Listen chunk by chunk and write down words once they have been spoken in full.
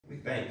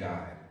thank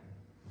God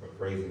for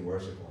praise and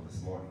worship on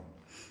this morning.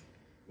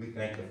 We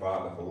thank the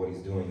Father for what he's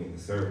doing in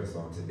the service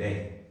on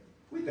today.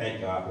 We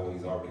thank God for what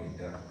he's already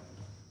done.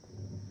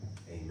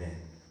 Amen.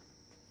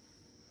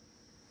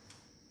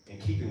 In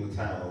keeping with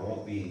time, I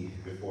won't be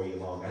before you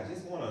long. I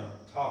just want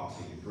to talk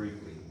to you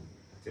briefly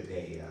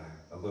today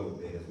a little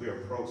bit. As we're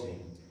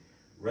approaching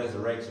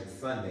Resurrection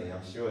Sunday,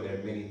 I'm sure there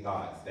are many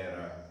thoughts that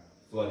are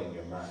flooding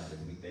your mind as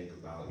we think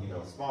about,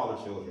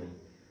 smaller children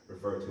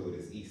refer to it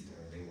as Easter.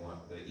 They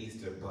want the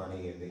Easter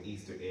bunny and the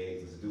Easter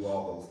eggs to do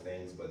all those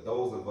things. But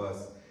those of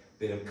us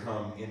that have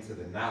come into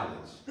the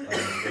knowledge,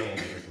 understand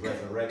it's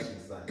Resurrection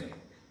Sunday,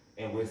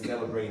 and we're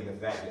celebrating the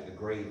fact that the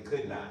grave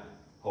could not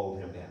hold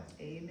him down.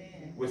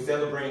 Amen. We're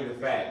celebrating the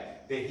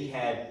fact that he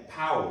had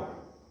power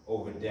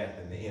over death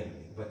and the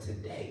enemy. But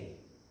today,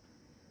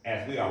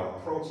 as we are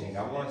approaching,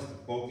 I want us to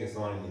focus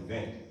on an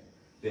event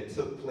that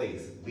took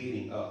place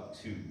leading up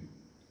to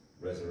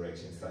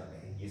Resurrection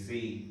Sunday. You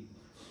see,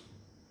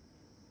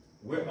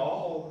 we're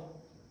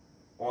all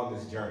on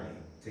this journey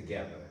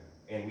together,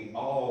 and we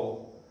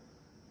all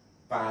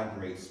find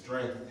great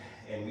strength,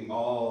 and we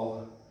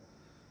all,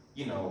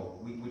 we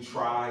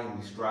try and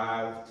we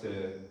strive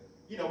to,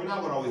 we're not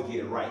going to always get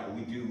it right, but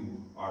we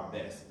do our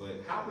best.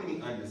 But how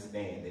many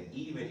understand that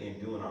even in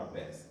doing our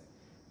best,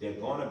 there are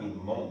going to be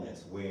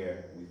moments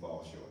where we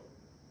fall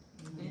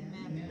short?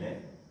 Amen.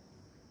 Amen.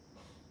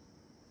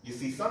 You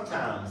see,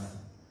 sometimes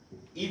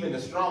even the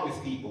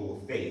strongest people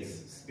will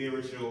face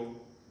spiritual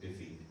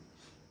defeat.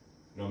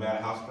 No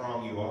matter how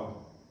strong you are,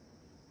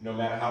 no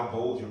matter how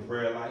bold your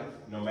prayer life,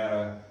 no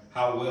matter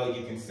how well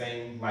you can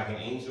sing like an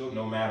angel,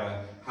 no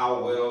matter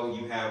how well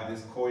you have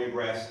this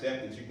choreographed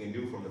step that you can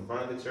do from the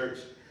front of the church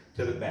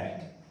to the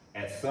back,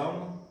 at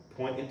some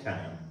point in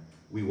time,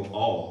 we will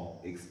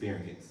all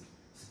experience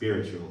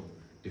spiritual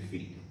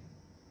defeat.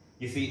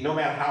 You see, no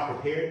matter how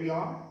prepared we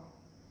are,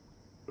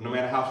 no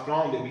matter how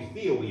strong that we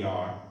feel we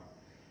are,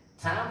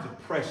 times of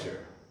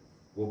pressure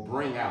will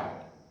bring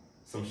out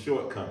some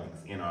shortcomings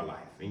in our life.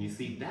 And you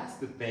see, that's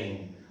the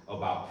thing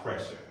about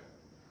pressure.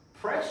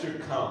 Pressure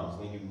comes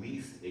when you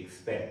least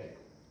expect it.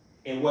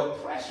 And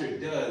what pressure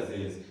does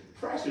is,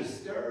 pressure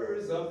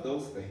stirs up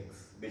those things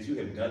that you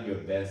have done your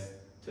best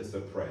to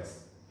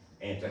suppress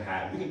and to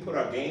hide. We can put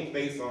our game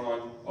face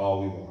on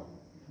all we want.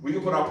 We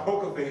can put our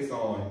poker face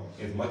on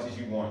as much as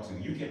you want to.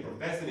 You can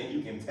profess it and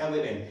you can tell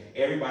it, and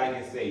everybody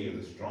can say you're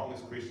the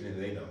strongest Christian that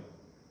they know.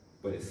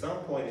 But at some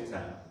point in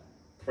time,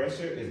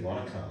 pressure is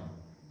going to come,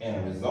 and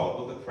a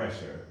result of the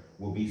pressure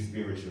will be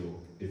spiritual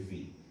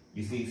defeat.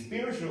 You see,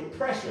 spiritual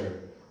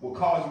pressure will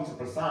cause you to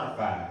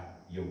personify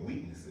your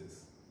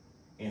weaknesses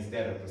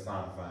instead of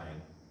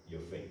personifying your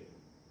faith.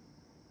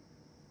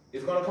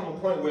 It's going to come a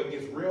point where it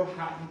gets real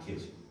hot in the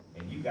kitchen,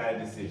 and you got a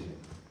decision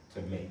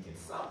to make. And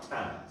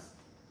sometimes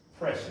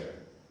pressure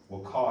will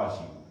cause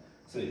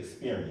you to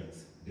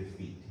experience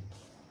defeat.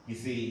 You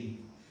see,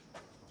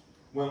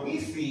 when we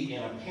see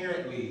an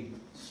apparently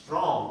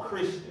strong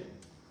Christian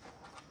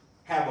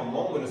have a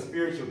moment of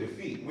spiritual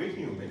defeat, we're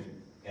human,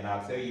 and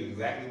I'll tell you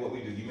exactly what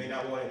we do. You may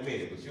not want to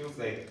admit it, but you'll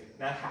say,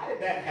 now how did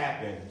that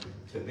happen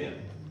to them?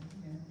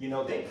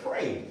 They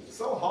pray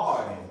so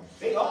hard, and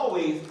they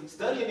always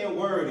studying their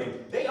word,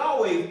 and they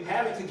always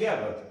have it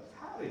together.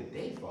 How did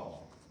they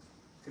fall?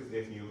 Because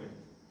they're human,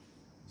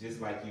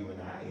 just like you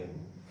and I, and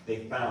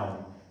they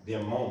found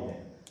their moment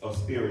of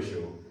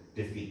spiritual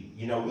defeat.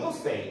 We'll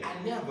say,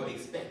 I never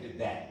expected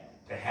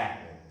that to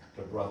happen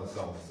to brother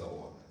so-and-so,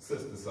 or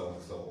sister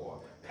so-and-so,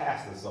 or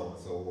pastor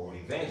so-and-so, or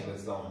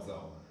evangelist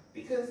so-and-so.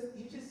 Because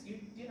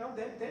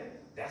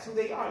that's who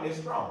they are, and they're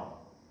strong.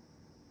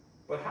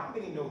 But how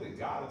many know that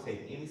God will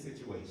take any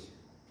situation,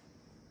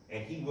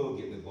 and he will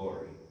get the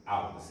glory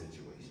out of the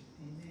situation?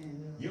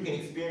 Amen. You can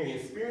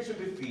experience spiritual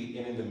defeat,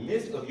 and in the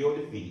midst of your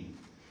defeat,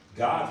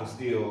 God will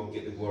still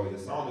get the glory. The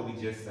song that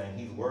we just sang,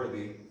 he's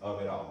worthy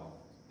of it all.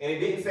 And it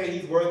didn't say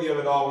he's worthy of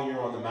it all when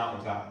you're on the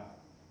mountaintop.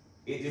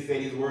 It just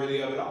said he's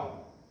worthy of it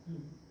all.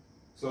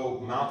 So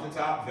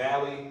mountaintop,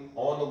 valley,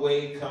 on the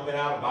way, coming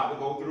out, about to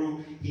go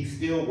through, he's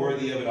still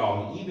worthy of it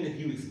all. And even if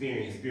you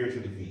experience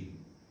spiritual defeat,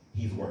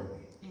 he's worthy.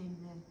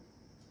 Amen.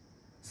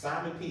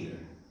 Simon Peter,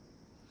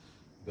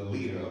 the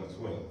leader of the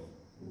 12.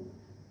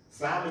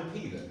 Simon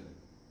Peter,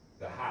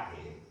 the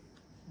hothead.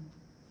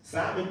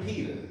 Simon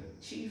Peter,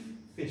 chief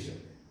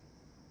fisherman.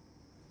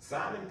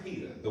 Simon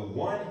Peter, the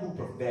one who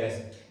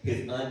professed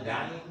his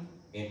undying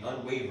and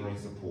unwavering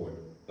support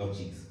of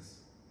Jesus.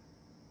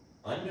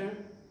 Under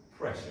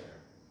pressure,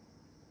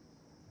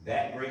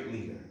 that great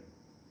leader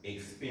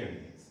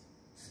experienced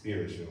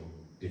spiritual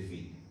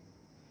defeat.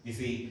 You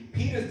see,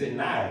 Peter's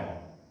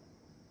denial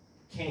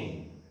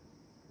came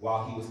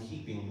while he was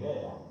keeping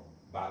warm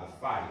by the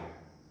fire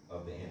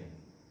of the enemy.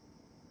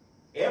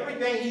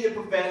 Everything he had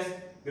professed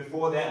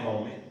before that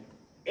moment,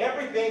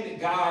 everything that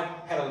God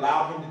had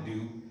allowed him to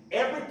do,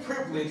 every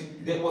privilege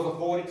that was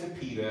afforded to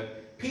Peter,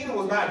 Peter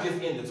was not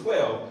just in the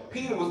 12,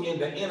 Peter was in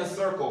the inner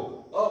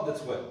circle of the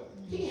 12.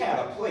 He had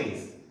a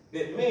place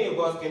that many of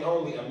us can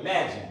only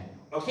imagine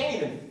or can't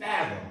even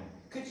fathom.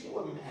 Could you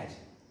imagine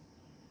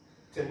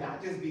to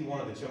not just be one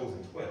of the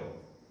chosen 12,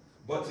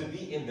 but to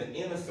be in the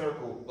inner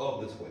circle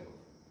of the 12,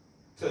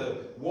 to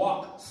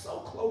walk so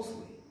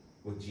closely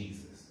with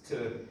Jesus.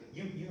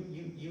 You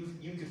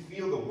could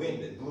feel the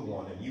wind that blew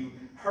on him. You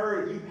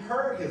heard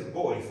his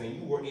voice, and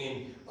you were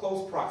in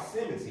close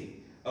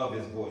proximity of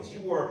his voice. You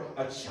were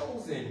a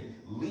chosen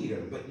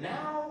leader. But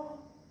now,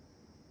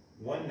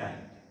 one night,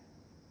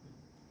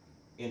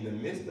 in the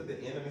midst of the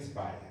enemy's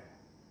fire,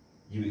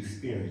 you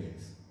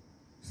experience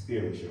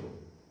spiritual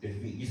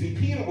defeat. You see,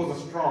 Peter was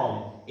a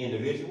strong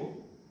individual.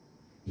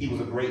 He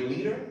was a great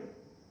leader.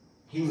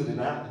 He was a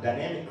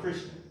dynamic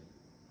Christian.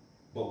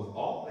 But with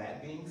all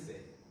that being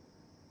said,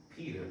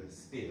 Peter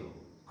still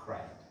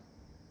cracked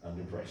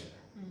under pressure.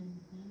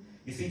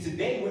 You see,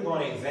 today we're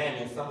going to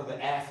examine some of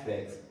the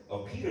aspects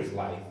of Peter's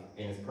life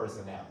and his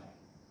personality.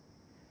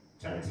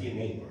 Turn to your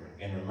neighbor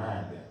and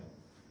remind them,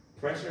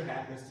 pressure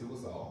happens to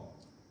us all.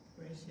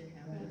 Pressure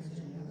happens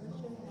to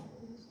us all.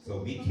 So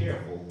be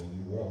careful when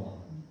you warm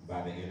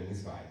by the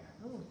enemy's fire.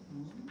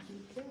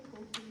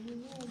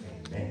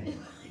 Amen.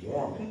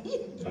 Warming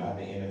by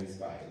the enemy's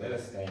fire. Let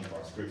us stand for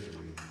our scripture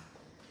reading.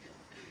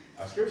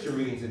 Our scripture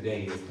reading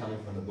today is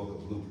coming from the book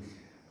of Luke,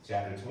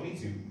 chapter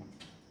 22,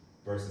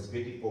 verses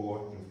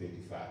 54 through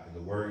 55. And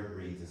the word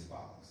reads as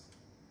follows.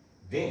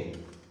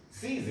 Then,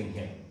 seizing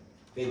him,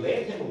 they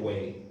led him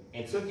away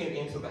and took him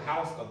into the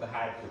house of the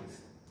high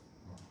priest.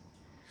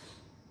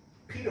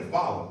 Peter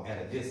followed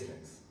at a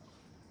distance.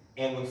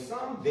 And when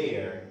some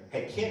there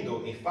had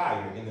kindled a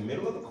fire in the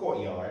middle of the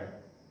courtyard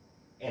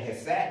and had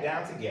sat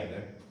down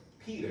together,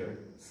 Peter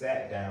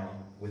sat down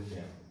with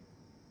them.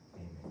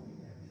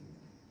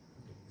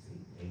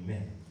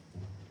 Amen.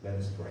 Let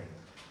us pray.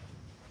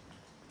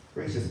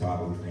 Gracious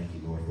Father, we thank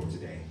you, Lord, for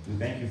today. We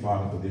thank you,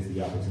 Father, for this,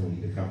 the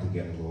opportunity to come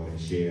together, Lord, and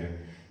share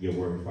your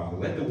word, Father.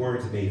 Let the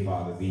word today,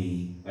 Father,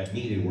 be a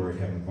needed word,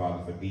 Heavenly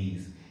Father, for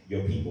these,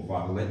 your people,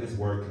 Father. Let this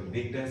word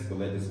convict us, but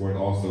let this word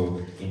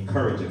also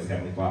encourage us,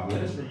 Heavenly Father.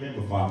 Let us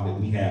remember, Father,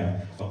 that we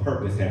have a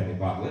purpose, Heavenly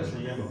Father. Let us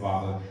remember,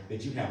 Father,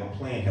 that you have a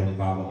plan, Heavenly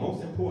Father.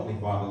 Most importantly,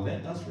 Father,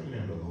 let us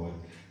remember, Lord,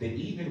 that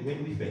even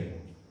when we fail,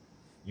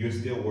 you're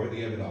still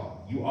worthy of it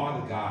all. You are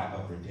the God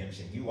of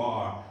redemption. You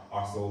are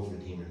our soul's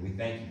redeemer. We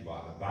thank you,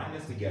 Father. Bind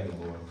us together,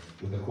 Lord,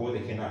 with a cord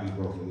that cannot be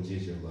broken, which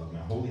is your love.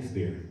 Now, Holy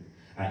Spirit,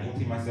 I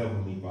empty myself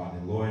of me, Father.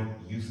 And Lord,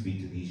 you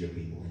speak to these, your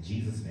people. In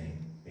Jesus' name,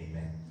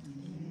 amen.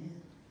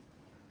 Amen.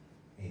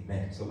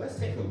 Amen. So let's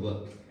take a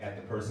look at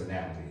the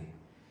personality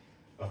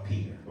of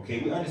Peter. Okay,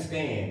 we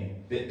understand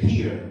that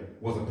Peter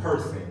was a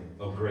person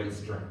of great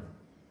strength.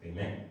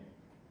 Amen.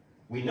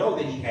 We know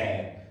that he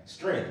had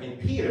strength, and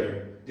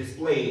Peter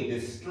displayed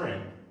this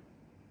strength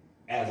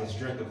as a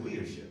strength of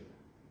leadership.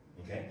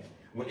 Okay?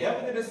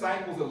 Whenever the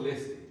disciples are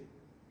listed,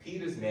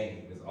 Peter's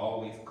name is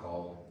always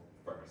called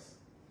first.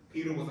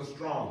 Peter was a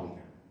strong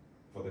leader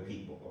for the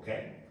people.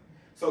 Okay?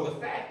 So the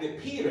fact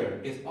that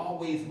Peter is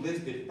always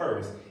listed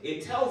first,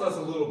 it tells us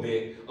a little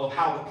bit of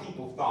how the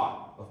people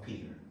thought of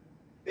Peter.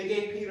 They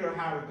gave Peter a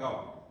high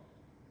regard.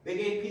 They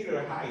gave Peter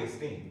a high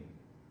esteem.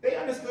 They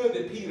understood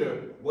that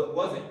Peter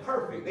wasn't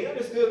perfect. They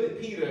understood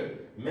that Peter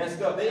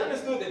messed up. They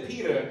understood that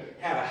Peter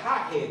had a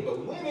hot head,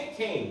 but when it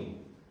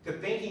came to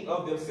thinking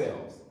of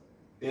themselves,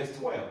 there's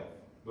 12.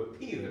 But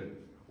Peter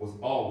was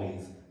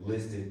always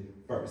listed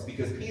first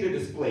because Peter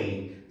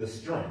displayed the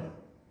strength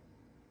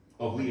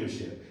of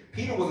leadership.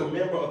 Peter was a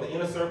member of the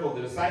inner circle of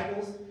the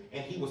disciples,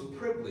 and he was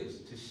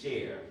privileged to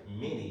share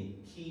many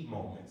key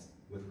moments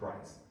with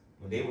Christ.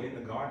 When they were in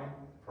the garden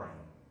praying,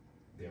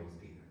 there was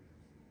Peter.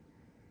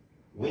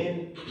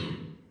 When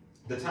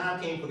the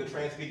time came for the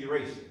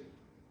transfiguration,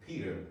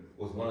 Peter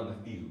was one of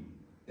the few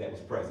that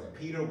was present.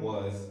 Peter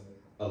was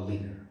a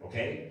leader,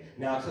 okay?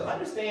 Now, to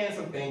understand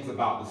some things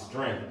about the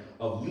strength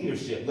of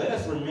leadership, let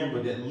us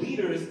remember that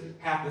leaders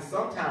have to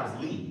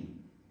sometimes lead,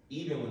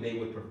 even when they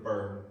would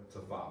prefer to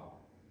follow.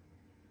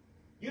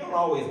 You don't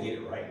always get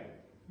it right.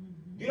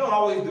 You don't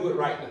always do it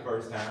right the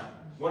first time.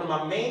 One of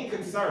my main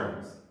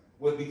concerns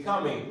with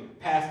becoming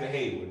Pastor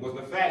Haywood was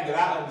the fact that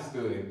I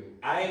understood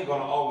I ain't going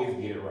to always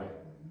get it right.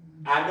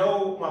 I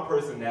know my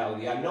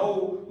personality. I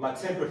know my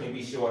temper can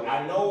be short.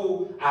 I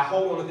know I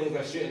hold on to things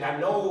I shouldn't. I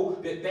know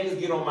that things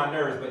get on my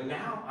nerves. But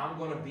now I'm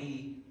going to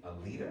be a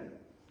leader?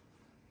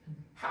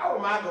 How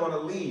am I going to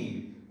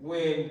lead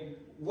when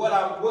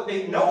what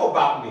they know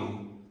about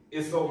me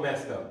is so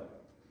messed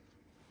up?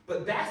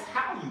 But that's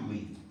how you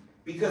lead.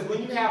 Because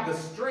when you have the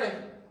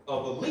strength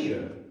of a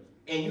leader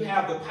and you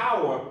have the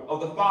power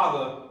of the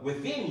Father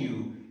within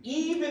you,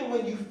 even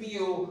when you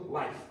feel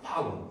like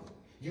following,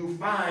 you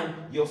find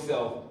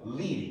yourself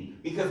leading.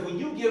 Because when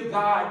you give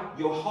God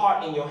your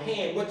heart and your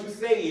hand, what you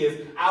say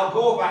is, I'll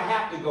go if I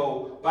have to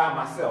go by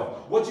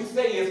myself. What you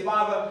say is,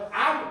 Father,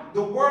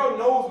 the world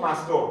knows my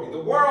story.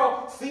 The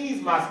world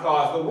sees my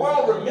scars. The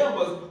world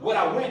remembers what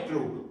I went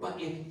through. But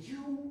if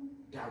you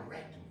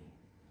direct me,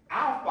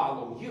 I'll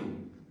follow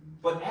you.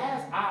 But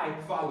as I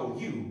follow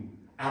you,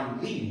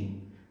 I'm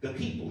leading the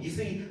people. You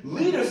see,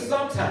 leaders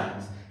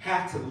sometimes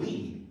have to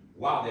lead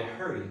while they're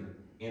hurting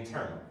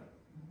internally.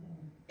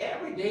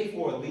 Every day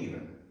for a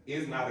leader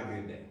is not a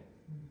good day.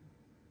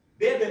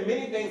 There have been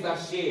many things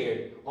I've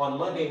shared on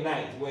Monday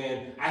nights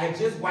when I had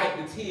just wiped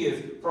the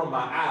tears from my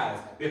eyes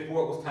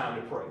before it was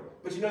time to pray.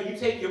 But you know, you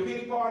take your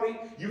pity party,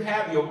 you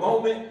have your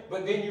moment,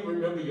 but then you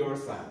remember your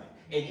assignment.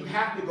 And you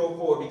have to go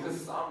forward because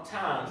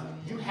sometimes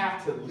you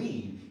have to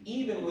lead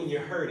even when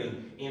you're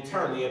hurting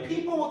internally. And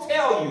people will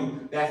tell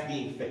you that's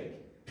being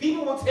fake.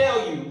 People will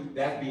tell you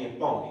that's being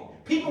phony.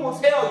 People will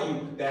tell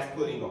you that's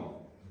putting on.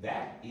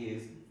 That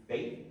is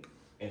faith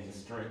and the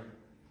strength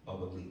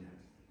of a leader.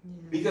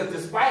 Yeah. Because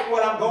despite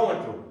what I'm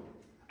going through,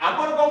 I'm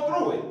going to go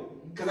through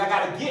it because I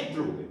got to get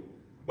through it.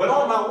 But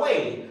on my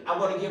way, I'm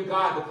going to give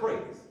God the praise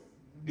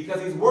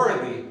because he's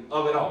worthy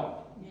of it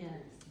all. Yes.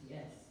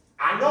 Yes.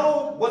 I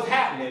know what's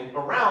happening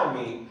around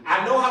me.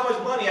 I know how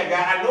much money I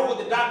got. I know what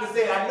the doctor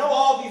said. I know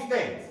all these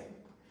things.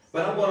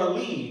 But I'm going to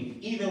lead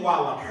even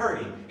while I'm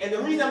hurting. And the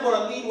reason I'm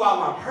going to lead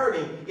while I'm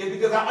hurting is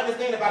because I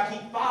understand if I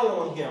keep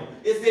following him,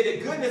 it said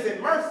that goodness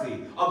and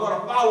mercy are going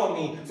to follow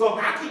me. So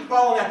if I keep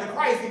following after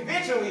Christ,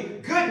 eventually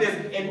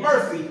goodness and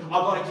mercy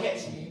are going to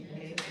catch me.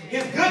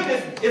 His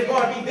goodness is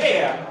going to be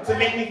there to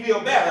make me feel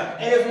better.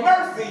 And his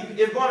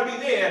mercy is going to be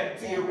there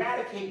to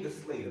eradicate the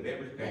slate of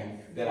everything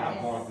that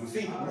I've gone through.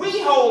 See,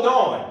 we hold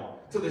on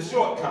to the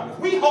shortcomings.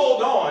 We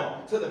hold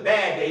on to the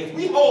bad days.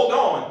 We hold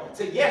on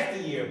to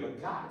yesteryear. But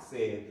God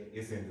said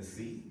it's in the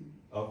sea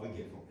of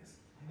forgetfulness,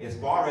 as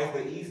far as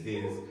the east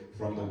is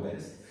from the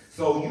west.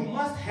 So you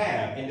must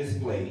have and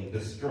display the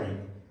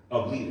strength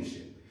of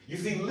leadership. You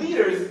see,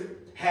 leaders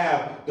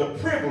have the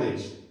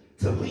privilege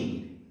to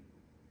lead.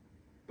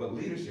 But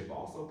leadership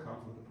also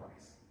comes with a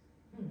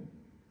price.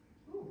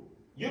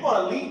 You're going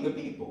to lead the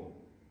people,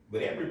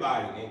 but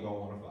everybody ain't going to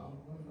want to follow.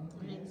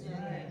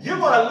 You're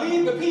going to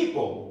lead the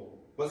people,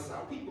 but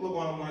some people are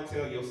going to want to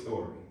tell your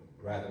story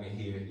rather than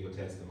hear your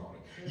testimony.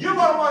 You're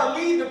going to want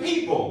to lead the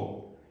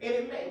people, and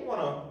it may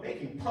want to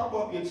make you pump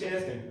up your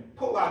chest and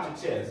pull out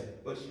your chest,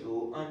 but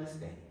you'll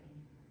understand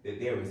that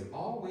there is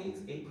always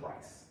a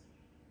price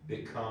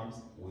that comes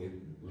with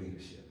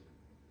leadership.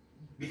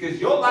 Because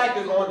your life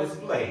is on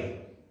display.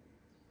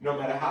 No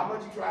matter how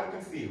much you try to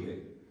conceal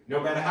it, no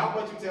matter how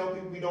much you tell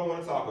people we don't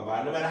want to talk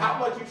about it, no matter how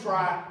much you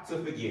try to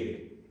forget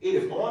it, it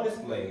is on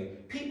display.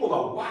 People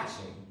are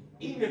watching,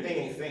 even if they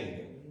ain't saying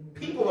it.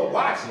 People are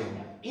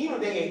watching, even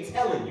if they ain't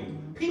telling you.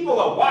 People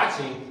are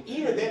watching,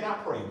 even if they're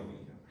not praying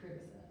for you.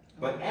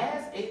 But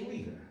as a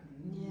leader,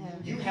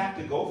 you have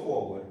to go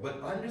forward, but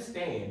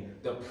understand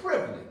the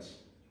privilege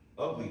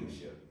of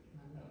leadership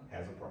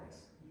has a price.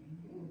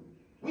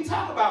 We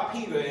talk about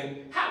Peter,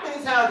 and how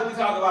many times do we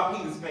talk about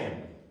Peter's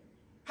family?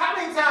 How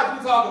many times do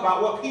we talk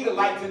about what Peter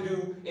liked to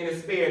do in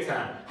his spare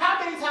time? How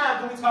many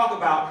times do we talk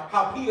about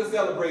how Peter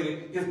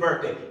celebrated his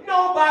birthday?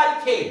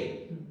 Nobody cared.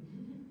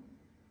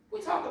 We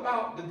talk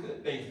about the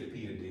good things that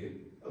Peter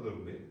did a little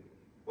bit.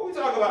 But we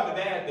talk about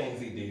the bad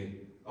things he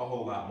did a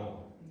whole lot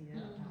more.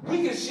 Yeah.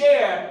 We can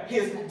share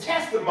his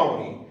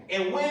testimony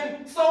and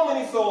win so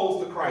many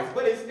souls to Christ.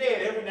 But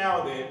instead, every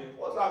now and then,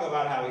 we'll talk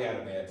about how he had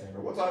a bad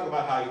temper. We'll talk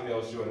about how he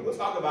fell short. And we'll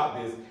talk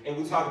about this and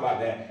we'll talk about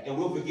that. And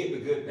we'll forget the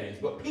good things.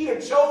 But Peter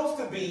chose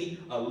to be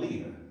a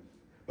leader.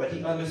 But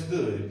he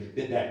understood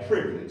that that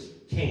privilege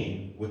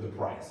came with a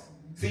price.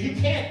 See, you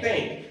can't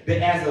think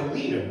that as a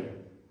leader,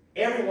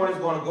 everyone is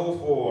going to go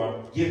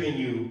for giving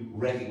you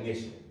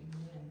recognition.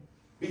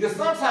 Because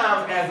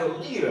sometimes as a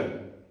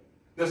leader,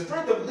 the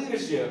strength of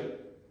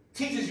leadership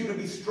teaches you to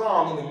be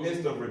strong in the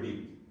midst of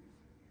rebuke.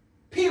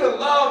 Peter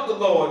loved the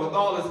Lord with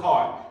all his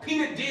heart.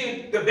 Peter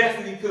did the best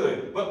that he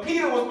could. But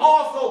Peter was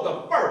also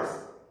the first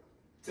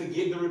to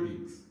get the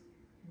rebukes.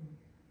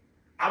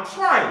 I'm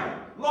trying.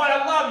 Lord,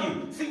 I love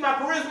you. See my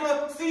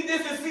charisma, see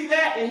this and see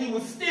that, and he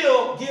would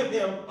still give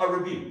him a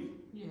rebuke.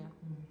 Yeah.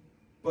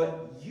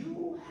 But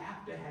you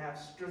have to have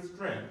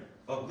strength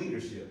of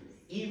leadership,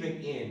 even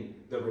in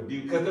the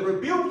rebuke. Because the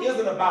rebuke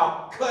isn't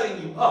about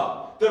cutting you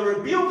up. The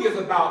rebuke is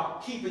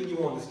about keeping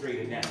you on the straight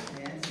and narrow.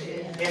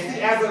 And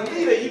see, as a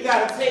leader, you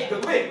got to take the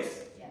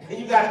licks, and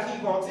you got to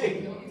keep on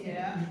ticking.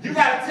 Yeah. You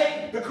got to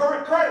take the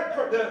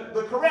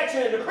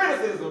correction and the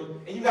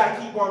criticism, and you got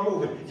to keep on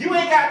moving. You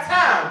ain't got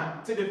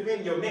time to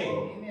defend your name.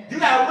 Amen. You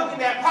got to look in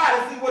that pot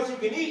and see what you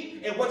can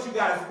eat and what you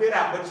got to spit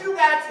out. But you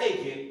got to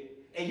take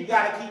it, and you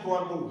got to keep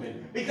on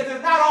moving. Because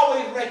it's not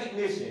always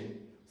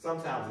recognition.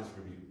 Sometimes it's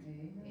rebuke.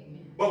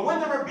 Amen. But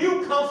when the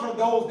rebuke comes from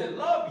those that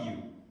love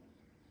you,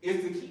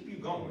 it's to keep you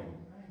going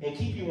and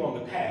keep you on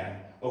the path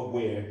of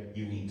where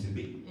you need to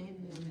be.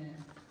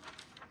 Amen.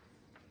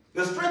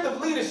 The strength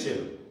of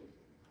leadership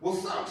will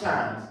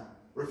sometimes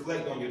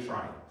reflect on your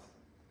triumphs.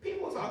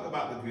 People talk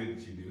about the good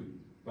that you do,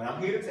 but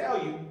I'm here to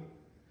tell you,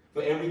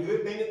 for every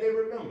good thing that they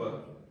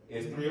remember,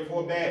 is 3 or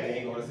 4 bad they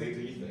ain't going to say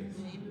to your face.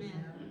 Amen.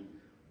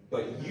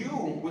 But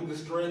you, with the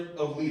strength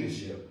of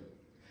leadership,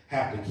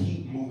 have to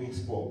keep moving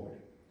forward.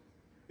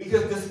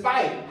 Because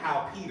despite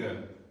how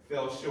Peter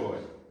fell short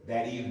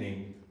that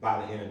evening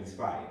by the enemy's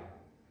fire,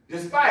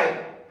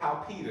 despite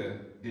how Peter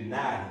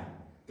denied him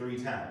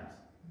 3 times,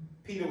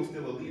 Peter was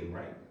still a leader,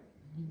 right?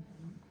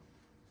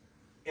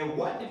 And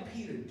what did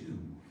Peter do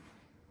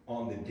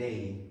on the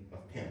day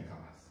of Pentecost?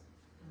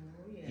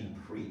 Oh, yeah. He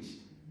preached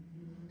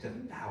to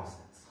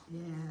thousands.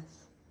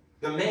 Yes.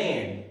 The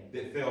man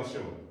that fell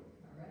short.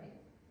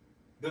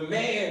 The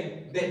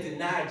man that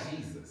denied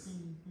Jesus.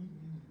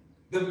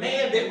 The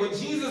man that when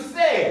Jesus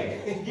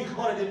said, you're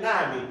going to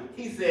deny me,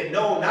 he said,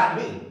 no, not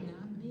me.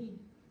 Not me.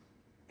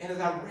 And as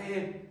I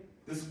read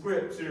the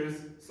scriptures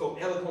so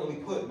eloquently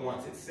put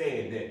once, it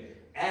said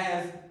that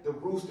as the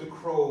rooster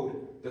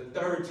crowed the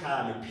third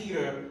time and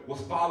Peter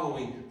was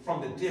following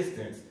from the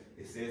distance,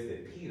 it says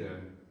that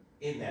Peter,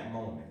 in that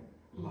moment,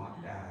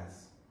 locked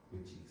eyes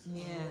with Jesus.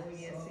 Yes. Oh,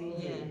 yes, he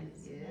did.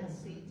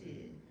 Yes, he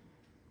did.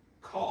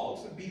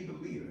 Called to be the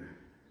leader.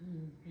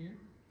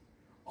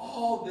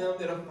 All them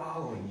that are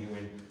following you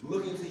and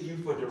looking to you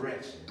for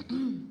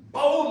direction.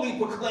 Boldly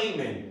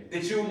proclaiming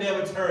that you'll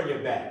never turn your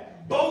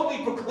back.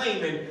 Boldly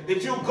proclaiming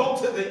that you'll go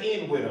to the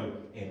end with them.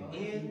 And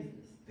in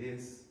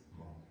this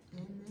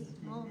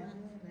moment,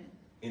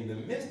 in the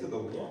midst of the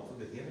warmth of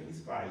the enemy's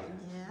fire,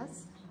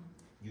 Yes.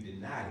 you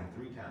denied him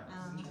 3 times.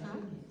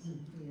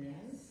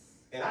 Yes.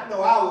 And I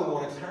know I would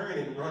want to turn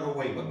and run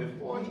away, but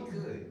before he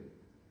could,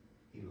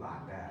 he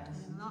locked eyes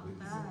with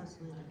Jesus.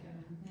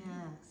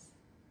 Yes.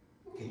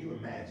 Can you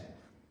imagine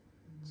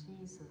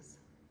Jesus.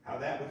 how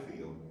that would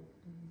feel?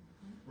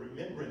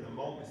 Remembering the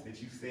moments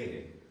that you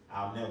said,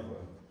 I'll never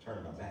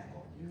turn my back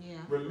on you. Yeah.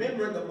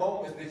 Remembering the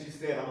moments that you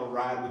said, I'm going to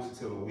ride with you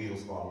till the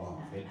wheels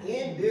fall off. And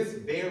in this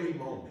very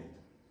moment,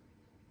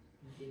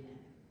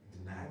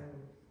 denied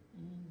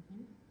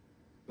him.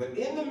 But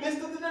in the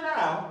midst of the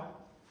denial,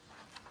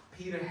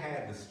 Peter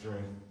had the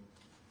strength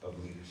of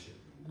leadership.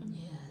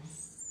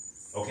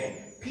 Yes.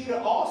 Okay? Peter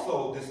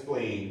also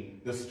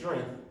displayed the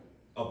strength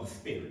of the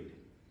Spirit.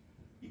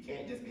 You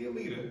can't just be a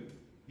leader.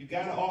 You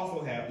got to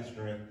also have the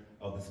strength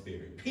of the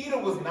Spirit. Peter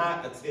was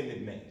not a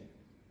timid man.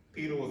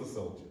 Peter was a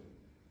soldier.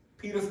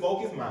 Peter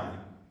spoke his mind.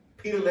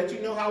 Peter let you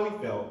know how he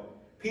felt.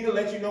 Peter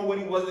let you know what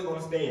he wasn't going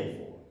to stand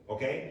for.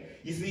 Okay?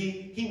 You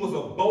see, he was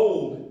a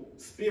bold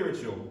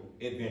spiritual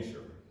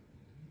adventurer.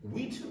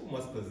 We too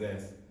must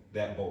possess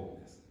that boldness.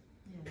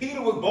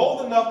 Peter was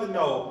bold enough to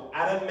know,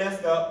 I done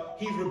messed up.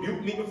 He's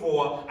rebuked me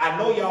before. I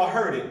know y'all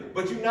heard it,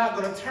 but you're not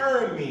going to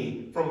turn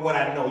me from what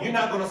I know. You're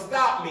not going to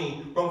stop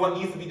me from what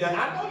needs to be done.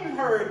 I know you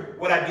heard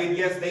what I did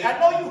yesterday. I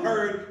know you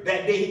heard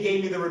that day he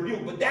gave me the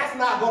rebuke, but that's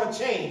not going to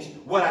change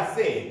what I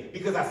said,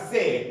 because I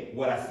said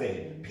what I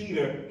said.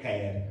 Peter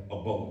had a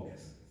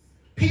boldness.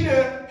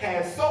 Peter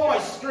had so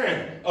much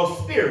strength of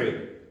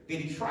spirit that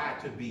he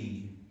tried to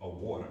be a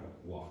water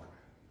walker.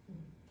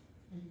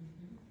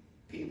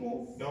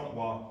 People don't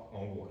walk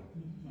on water.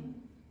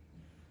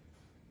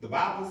 The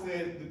Bible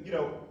says,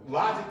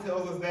 logic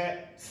tells us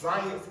that,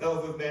 science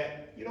tells us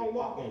that, you don't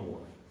walk on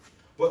water.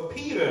 But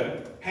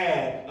Peter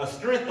had a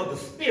strength of the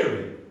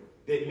Spirit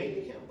that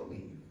made him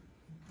believe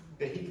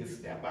that he could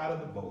step out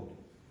of the boat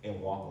and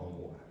walk on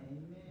water.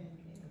 Amen.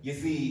 You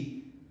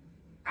see,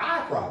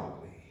 I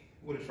probably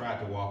would have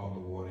tried to walk on the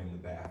water in the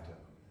bathtub.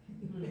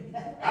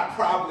 I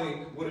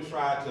probably would have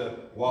tried to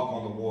walk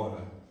on the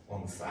water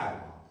on the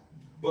sidewalk.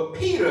 But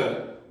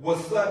Peter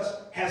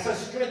had such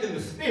strength in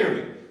the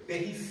Spirit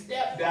that he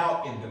stepped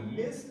out in the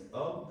midst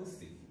of the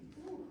sea,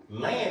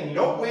 land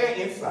nowhere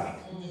in sight.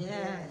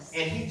 Yes.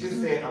 And he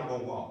just said, I'm going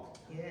to walk.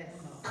 Yes.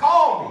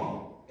 Call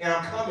me, and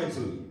I'm coming to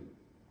you.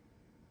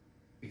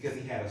 Because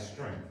he had a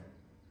strength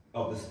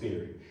of the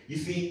Spirit. You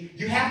see,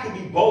 you have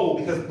to be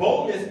bold, because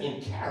boldness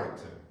in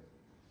character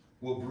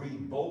will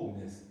breed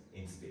boldness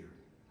in spirit.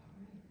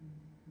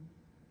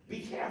 Be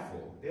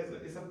careful.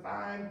 It's a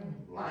fine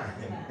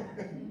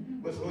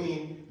line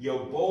between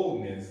your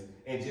boldness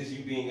and just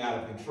you being out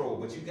of control.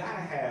 But you got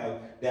to have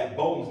that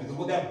boldness, because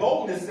what that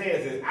boldness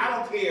says is, I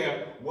don't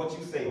care what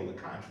you say. On the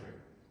contrary,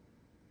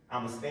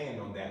 I'm going to stand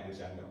on that which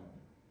I know.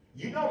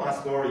 You know my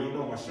story. You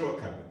know my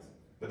shortcomings.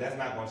 But that's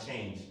not going to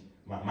change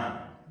my mind,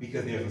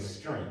 because there's a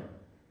strength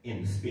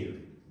in the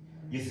Spirit.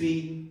 You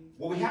see,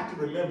 what we have to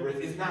remember is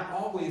it's not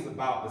always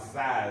about the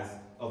size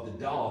of the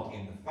dog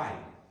in the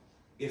fight.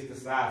 It's the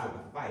size of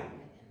the fight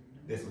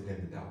that's within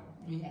the dog.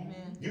 Amen.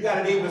 You got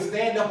to be able to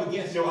stand up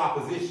against your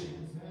opposition.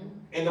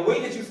 And the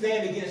way that you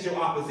stand against your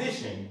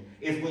opposition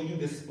is when you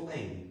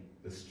display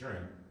the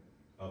strength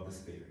of the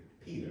Spirit.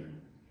 Peter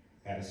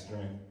had a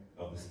strength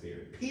of the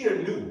Spirit. Peter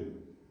knew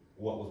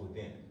what was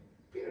within him.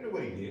 Peter knew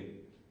what he did.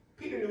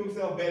 Peter knew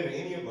himself better than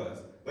any of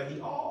us, but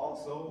he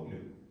also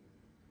knew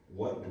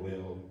what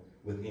dwelled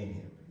within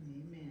him.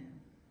 Amen.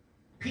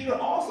 Peter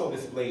also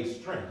displayed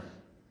strength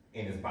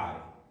in his body.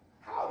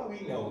 How do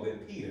we know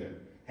that Peter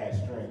had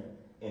strength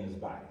in his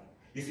body?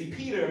 You see,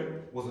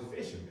 Peter was a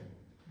fisherman.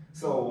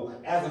 So,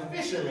 as a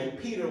fisherman,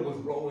 Peter was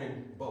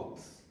rowing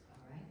boats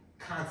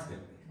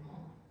constantly,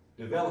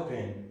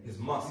 developing his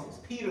muscles.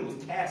 Peter was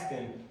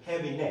casting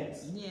heavy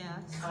nets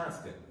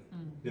constantly,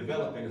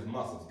 developing his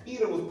muscles.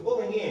 Peter was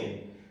pulling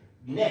in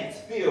nets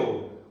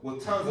filled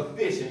with tons of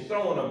fish and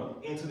throwing them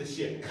into the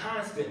ship,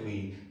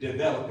 constantly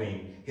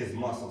developing his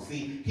muscles.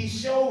 See, he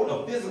showed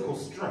a physical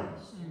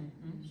strength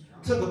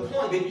to the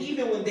point that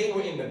even when they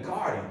were in the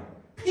garden,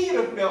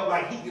 Peter felt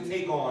like he could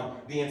take on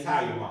the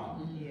entire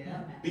mob.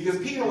 Yeah. Because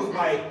Peter was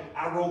like,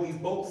 I row these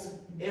boats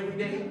every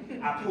day.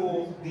 I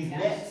pull these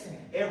nets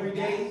every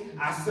day.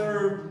 I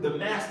serve the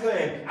master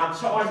and I'm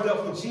charged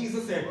up for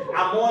Jesus and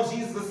I'm on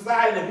Jesus'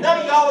 side. And if none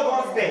of y'all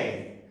are going to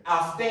stand,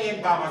 I'll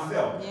stand by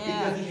myself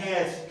because he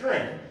has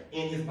strength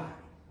in his body.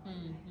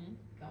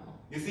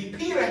 You see,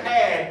 Peter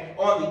had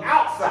on the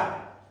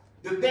outside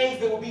the things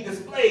that would be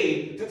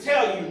displayed to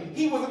tell you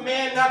he was a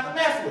man not to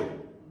mess with.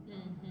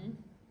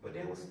 But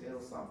there was still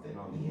something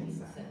on the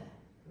inside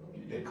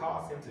that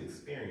caused him to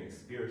experience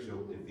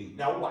spiritual defeat.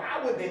 Now,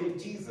 why would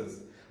Jesus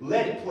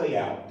let it play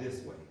out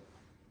this way?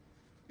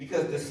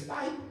 Because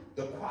despite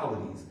the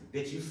qualities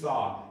that you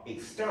saw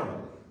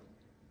externally,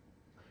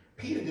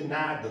 Peter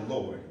denied the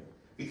Lord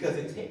because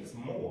it takes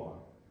more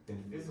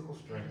than physical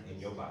strength in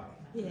your body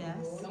to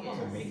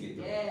make it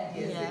through.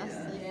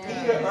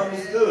 Peter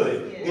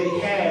understood that he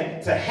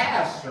had to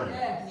have strength.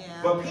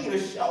 But Peter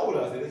showed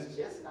us that it's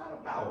just not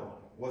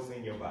about what's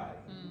in your body.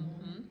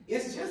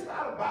 It's just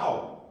not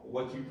about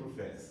what you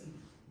profess.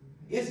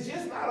 It's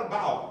just not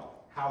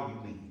about how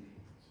you lead.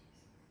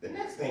 The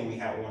next thing we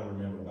want to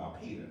remember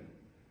about Peter,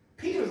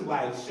 Peter's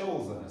life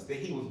shows us that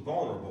he was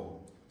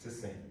vulnerable to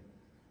sin.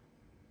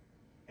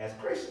 As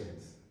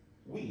Christians,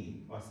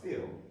 we are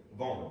still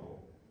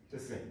vulnerable to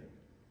sin.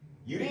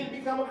 You didn't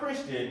become a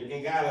Christian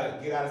and got a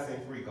get out of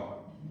sin free card.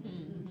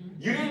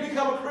 You didn't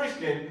become a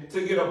Christian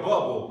to get a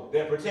bubble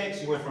that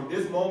protects you, and from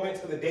this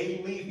moment to the day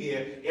you leave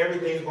here,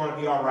 everything's going to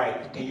be all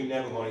right and you're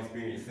never going to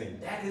experience sin.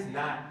 That is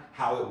not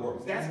how it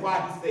works. That's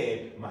why he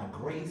said, my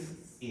grace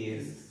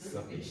is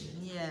sufficient.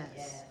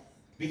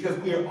 Because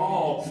we are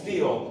all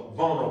still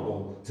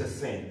vulnerable to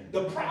sin.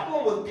 The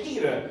problem with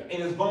Peter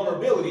and his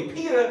vulnerability,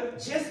 Peter,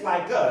 just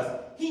like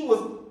us, he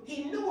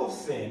knew of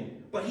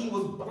sin, but he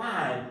was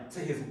blind to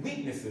his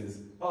weaknesses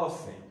of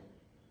sin.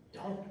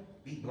 Don't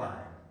be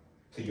blind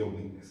to your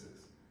weaknesses.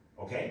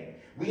 Okay?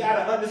 We got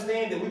to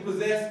understand that we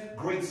possess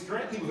great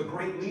strength. He was a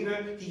great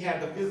leader. He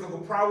had the physical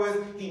prowess.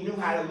 He knew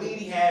how to lead.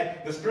 He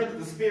had the strength of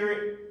the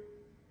spirit.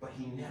 But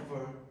he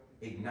never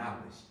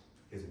acknowledged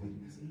his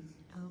weaknesses.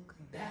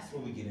 That's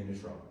when we get into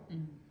trouble.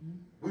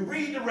 We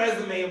read the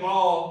resume of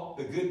all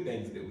the good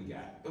things that we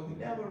got, but we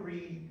never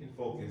read and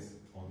focus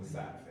on the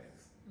side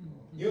effects.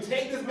 You'll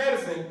take this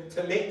medicine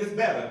to make this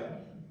better,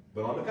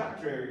 but on the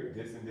contrary,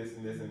 this and this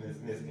and this and this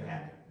and this can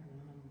happen.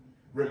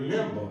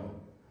 Remember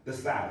the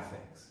side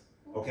effects,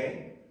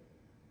 okay?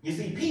 You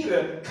see,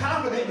 Peter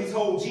confidently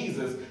told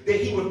Jesus that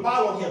he would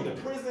follow him to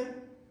prison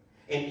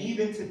and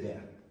even to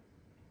death.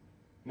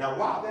 Now,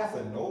 while that's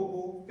a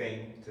noble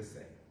thing to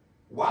say,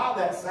 while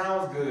that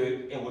sounds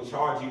good and will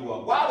charge you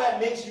up, while that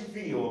makes you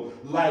feel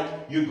like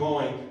you're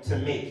going to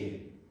make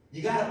it,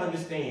 you got to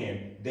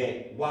understand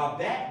that while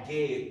that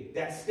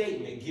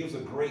statement gives a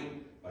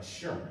great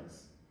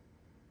assurance,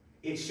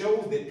 it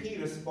shows that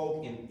Peter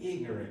spoke in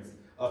ignorance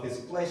of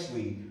his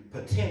fleshly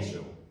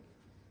potential,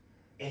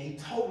 and he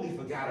totally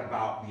forgot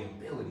about the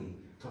ability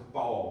to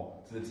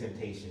fall to the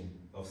temptation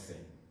of sin.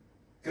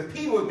 Because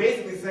Peter was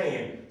basically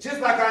saying,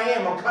 just like I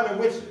am, I'm coming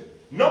with you.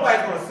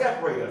 Nobody's going to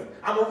separate us.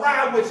 I'm going to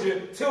ride with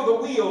you till the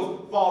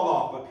wheels fall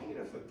off. But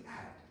Peter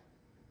forgot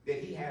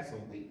that he had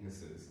some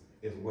weaknesses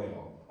as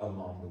well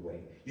along the way.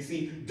 You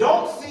see,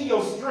 don't see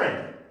your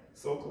strength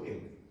so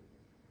clearly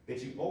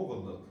that you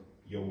overlook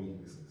your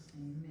weaknesses.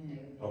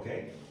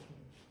 Okay?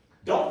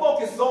 Don't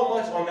focus so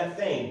much on that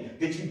thing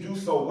that you do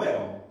so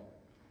well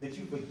that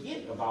you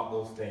forget about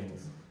those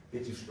things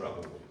that you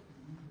struggle with.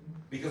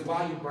 Because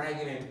while you're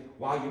bragging and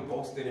while you're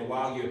boasting and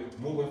while you're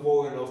moving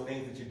forward in those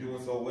things that you're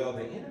doing so well,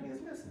 the enemy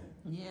is listening.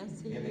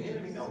 And the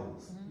enemy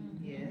knows.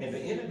 And the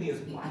enemy is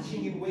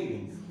watching and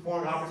waiting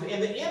for an opportunity.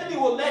 And the enemy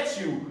will let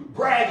you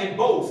brag and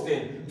boast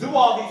and do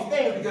all these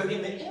things because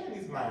in the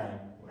enemy's mind,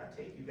 when I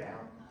take you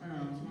down,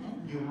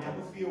 you'll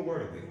never feel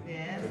worthy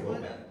to go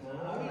back.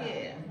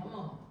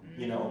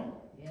 You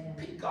know?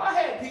 Go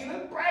ahead,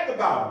 Peter. Brag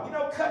about him. You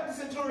know, cut the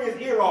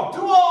centurion's ear off.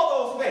 Do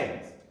all those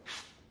things.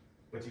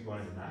 But you're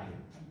going to deny him.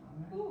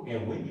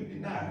 And when you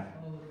deny,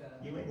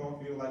 you ain't going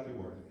to feel like you're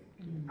worthy.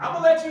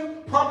 I'm going to let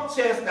you pump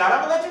your chest out.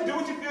 I'm going to let you do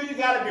what you feel you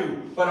got to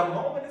do. But a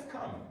moment is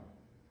coming,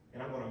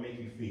 and I'm going to make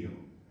you feel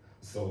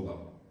so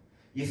low.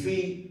 You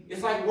see,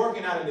 it's like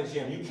working out in the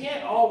gym. You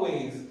can't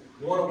always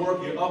want to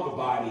work your upper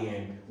body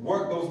and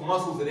work those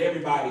muscles that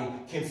everybody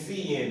can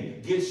see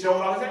and get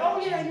showed off and say, oh,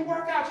 yeah, you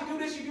work out, you do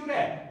this, you do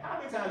that. How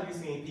many times have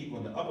you seen people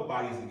and the upper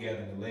body is together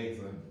and the legs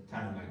are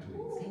tiny like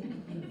twigs?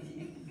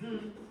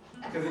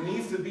 Because it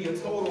needs to be a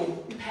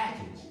total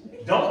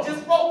package. Don't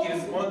just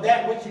focus on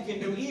that which you can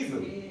do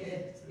easily.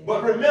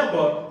 But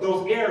remember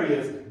those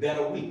areas that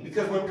are weak.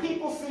 Because when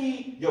people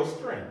see your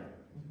strength,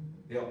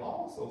 they'll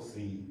also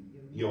see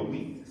your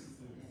weakness.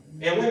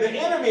 And when the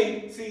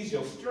enemy sees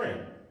your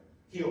strength,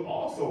 he'll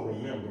also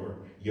remember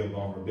your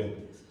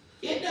vulnerabilities.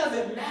 It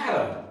doesn't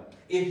matter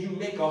if you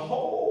make a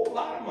whole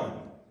lot of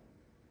money.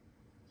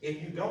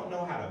 If you don't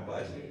know how to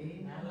budget,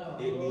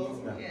 it means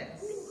nothing.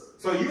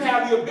 So you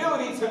have the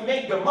ability to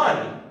make the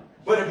money,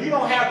 but if you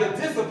don't have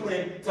the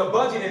discipline to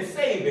budget and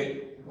save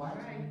it, why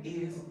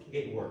is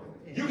it working?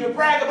 You can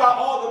brag about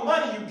all the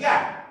money you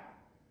got,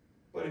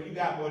 But if you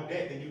got more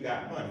debt than you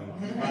got money,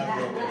 you might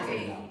as well work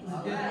it out.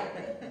 All right.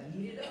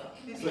 Eat it up.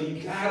 So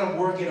you gotta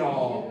work it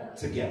all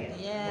together.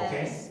 Yes.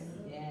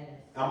 Okay? Yes.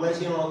 I'm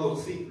letting you know a little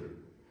secret.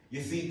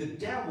 You see, the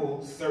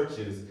devil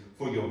searches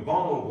for your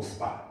vulnerable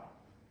spot.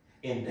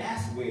 And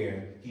that's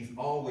where he's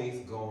always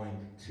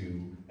going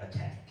to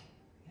attack.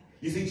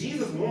 You see,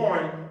 Jesus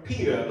warned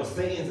Peter of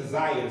Satan's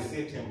desire to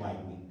sift him like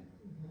wheat.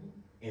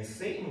 And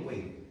Satan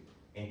waited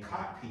and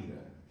caught Peter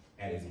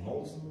at his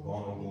most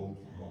vulnerable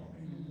moment.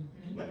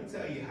 Let me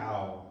tell you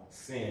how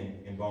sin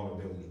and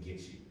vulnerability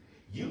gets you.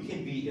 You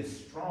can be as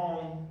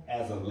strong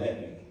as a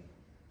levee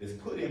that's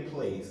put in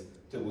place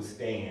to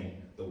withstand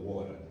the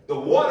water. The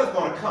water's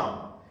going to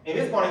come, and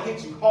it's going to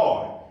hit you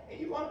hard, and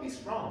you're going to be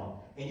strong,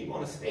 and you're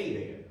going to stay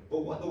there.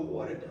 But what the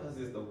water does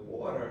is the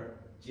water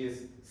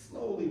just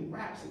slowly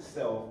wraps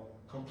itself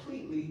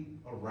completely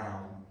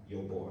around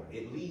your border.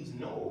 It leaves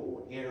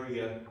no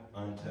area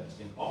untouched,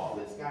 and all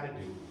it's got to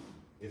do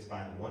is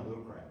find one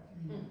little crack.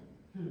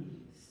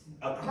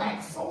 A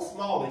crack so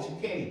small that you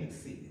can't even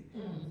see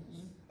it.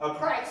 A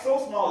crack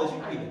so small that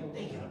you're not even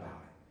thinking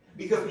about it.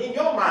 Because in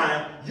your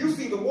mind, you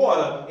see the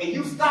water and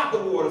you stop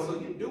the water, so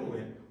you're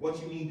doing what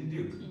you need to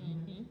do.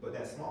 But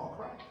that small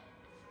crack,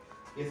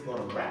 it's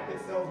going to wrap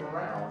itself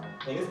around,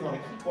 and it's going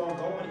to keep on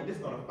going, and it's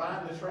going to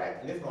find the track,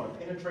 and it's going to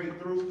penetrate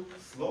through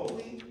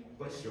slowly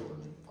but surely.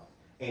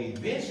 And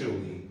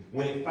eventually,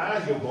 when it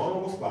finds your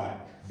vulnerable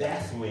spot,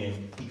 that's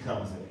when he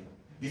comes in.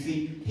 You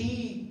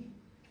see,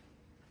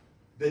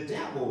 the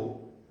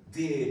devil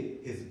did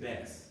his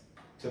best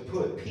to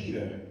put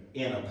Peter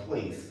in a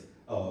place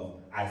of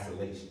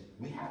isolation.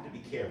 We have to be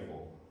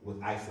careful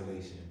with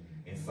isolation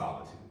and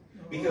solitude.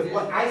 Because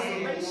what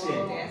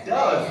isolation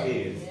does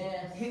is,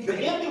 the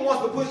enemy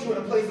wants to put you in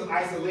a place of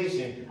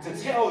isolation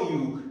to tell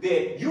you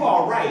that you're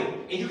all right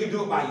and you can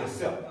do it by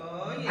yourself.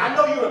 I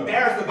know you're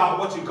embarrassed about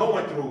what you're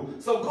going through,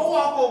 so go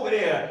off over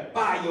there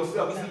by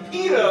yourself. You see,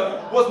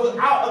 Peter was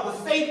without of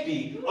the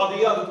safety of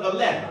the other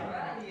 11.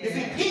 You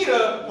see,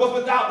 Peter was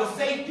without the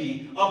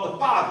safety of the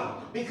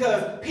Father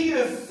because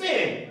Peter's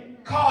sin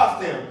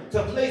caused him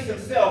to place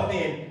himself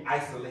in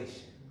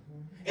isolation.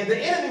 And the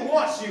enemy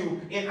wants you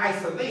in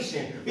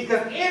isolation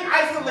because in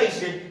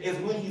isolation is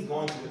when he's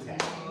going to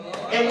attack.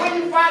 And when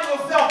you find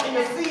yourself in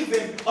a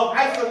season of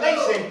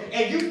isolation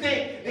and you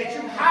think that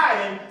you're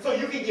hiding so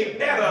you can get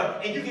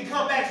better and you can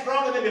come back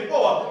stronger than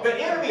before, the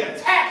enemy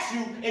attacks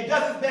you and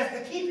does his best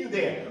to keep you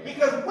there.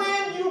 Because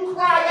when you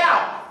cry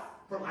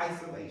out from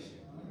isolation,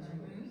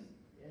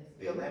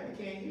 the 11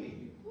 can't hear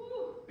you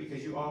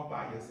because you're off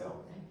by yourself.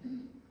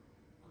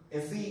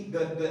 And see,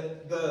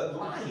 the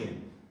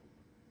lion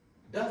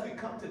doesn't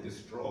come to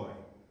destroy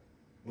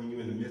when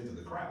you're in the midst of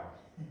the crowd.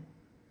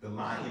 The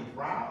lion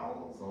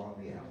prowls on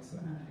the outside.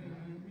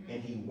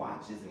 And he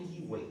watches and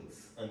he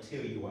waits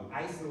until you are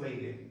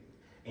isolated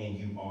and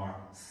you are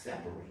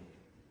separated.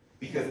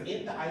 Because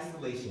in the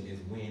isolation is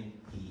when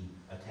he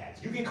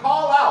attacks. You can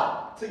call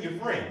out to your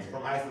friends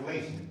from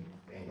isolation.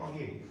 They ain't going to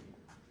hear you.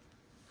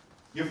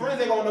 Your friends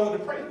ain't going to know what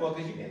to pray for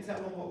because you didn't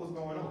tell them what was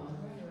going on.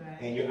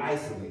 And you're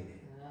isolated.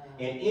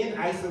 And in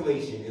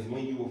isolation is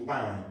when you will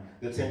find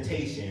the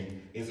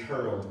temptation is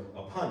hurled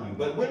upon you.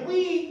 But when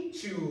we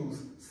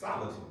choose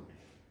solitude,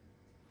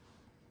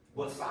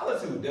 what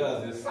solitude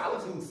does is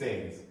solitude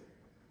says,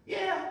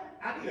 yeah,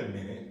 I need a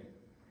minute,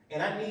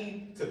 and I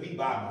need to be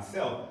by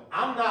myself.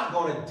 I'm not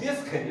going to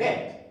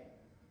disconnect.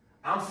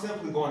 I'm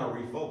simply going to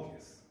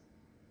refocus.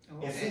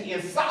 Okay. And see,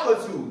 in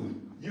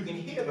solitude, you can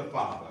hear the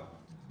Father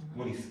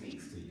when he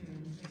speaks to you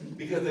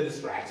because the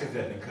distractions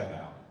have been cut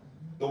out.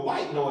 The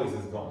white noise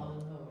is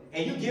gone,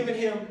 and you're giving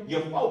him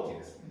your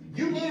focus.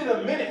 You needed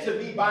a minute to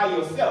be by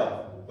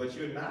yourself, but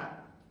you're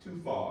not too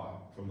far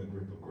from the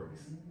grip of grace.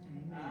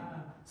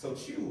 So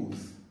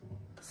choose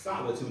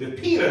solitude. If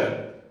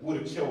Peter would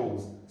have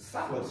chose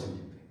solitude,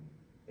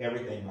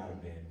 everything might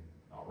have been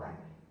all right.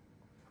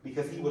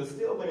 Because he would have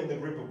still been in the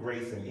grip of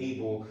grace and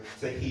able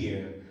to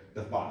hear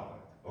the Father.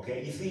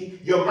 Okay? You see,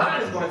 your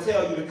mind is going to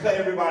tell you to cut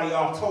everybody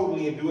off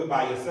totally and do it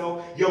by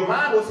yourself. Your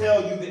mind will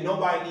tell you that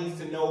nobody needs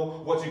to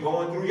know what you're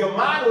going through. Your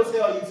mind will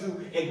tell you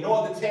to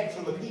ignore the text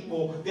from the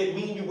people that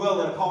mean you well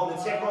and are calling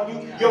to check on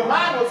you. Your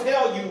mind will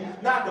tell you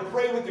not to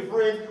pray with your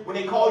friends when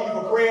they call you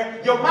for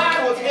prayer. Your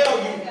mind will tell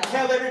you,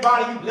 tell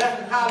everybody you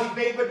blessed and highly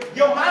favored.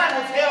 Your mind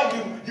will tell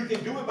you you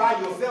can do it by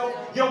yourself.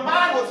 Your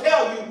mind will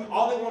tell you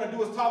all they want to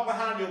do is talk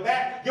behind your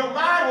back. Your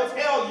mind will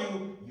tell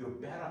you you're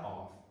better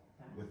off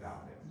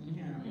without them.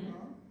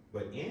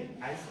 But in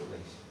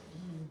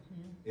isolation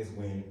is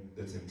when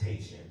the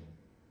temptation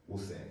will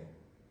set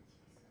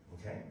in.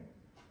 Okay?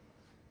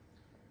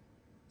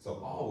 So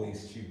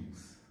always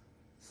choose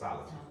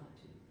solitude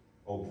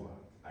over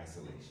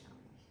isolation.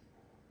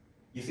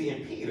 You see,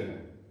 and Peter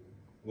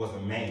was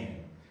a man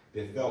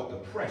that felt the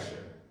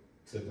pressure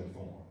to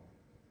conform.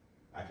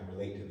 I can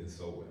relate to this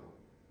so well.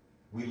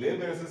 We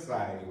live in a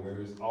society where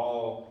it's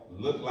all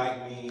look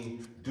like me,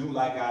 do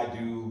like I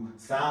do,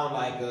 sound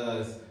like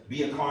us,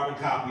 be a carbon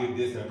copy of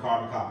this and a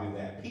carbon copy of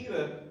that.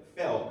 Peter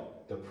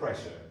felt the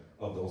pressure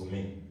of those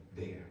men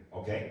there,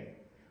 okay?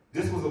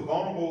 This was a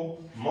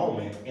vulnerable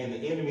moment, and the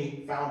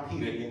enemy found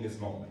Peter in this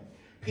moment.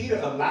 Peter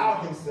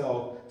allowed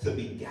himself to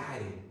be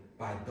guided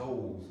by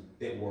those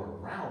that were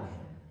around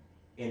him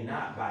and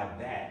not by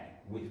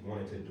that which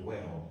wanted to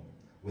dwell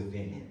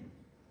within him.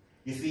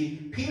 You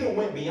see, Peter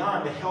went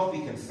beyond the healthy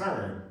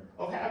concern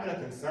of having a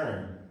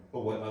concern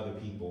for what other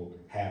people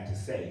have to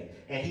say.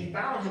 And he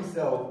found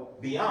himself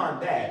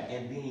beyond that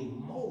and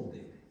being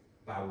molded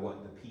by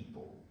what the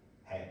people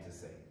had to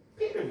say.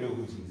 Peter knew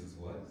who Jesus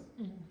was.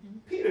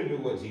 Peter knew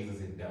what Jesus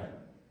had done.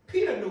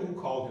 Peter knew who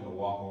called him to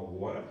walk on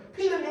water.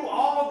 Peter knew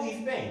all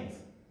these things.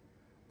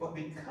 But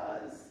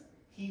because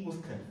he was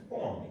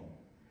conforming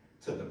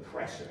to the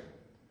pressure,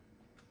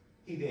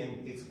 he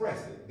didn't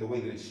express it the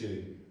way that it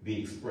should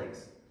be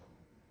expressed.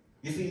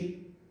 You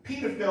see,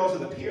 Peter fell to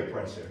the peer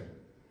pressure,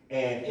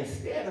 and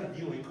instead of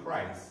viewing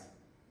Christ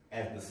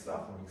as the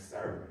suffering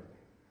servant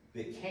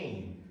that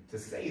came to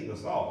save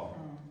us all,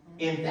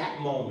 in that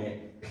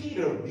moment,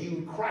 Peter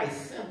viewed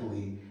Christ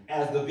simply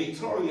as the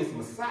victorious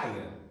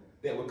Messiah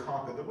that would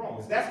conquer the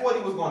Romans. That's what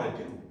he was going to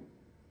do.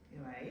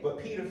 Right.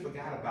 But Peter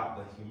forgot about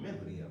the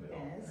humility of it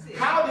all. Yes.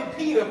 How did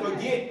Peter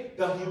forget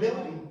the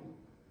humility?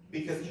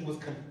 Because he was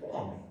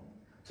conforming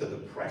to the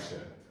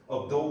pressure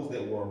of those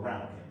that were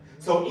around him.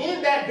 So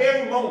in that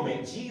very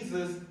moment,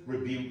 Jesus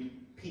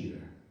rebuked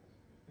Peter.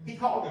 He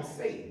called him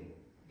Satan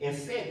and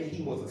said that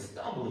he was a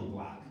stumbling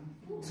block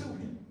to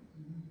him.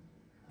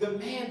 The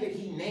man that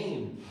he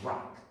named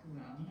Rock.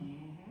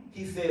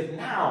 He says,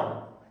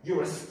 now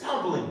you're a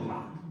stumbling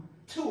block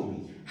to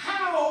me.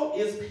 How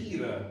is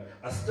Peter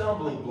a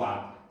stumbling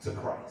block to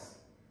Christ?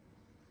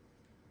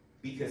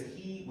 Because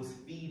he was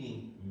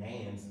feeding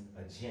man's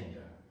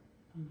agenda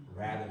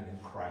rather than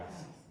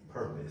Christ's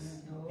purpose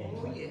and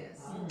plan. Yes.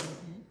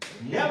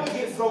 Never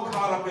get so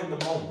caught up in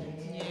the moment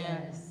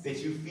Yes. that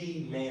you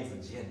feed man's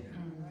agenda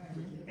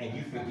and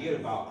you forget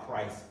about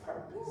Christ's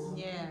purpose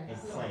Yes. and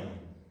plan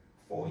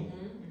for you.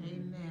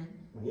 Amen.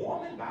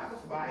 Warmed by the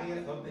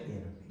fire of the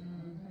enemy,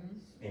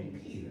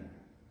 and Peter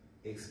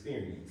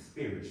experienced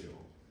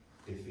spiritual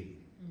defeat.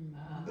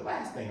 The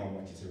last thing I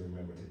want you to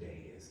remember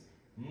today is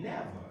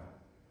never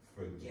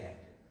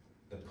forget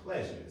the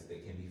pleasures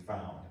that can be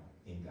found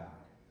in God.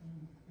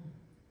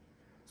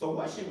 So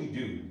what should we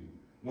do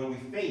when we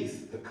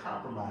face the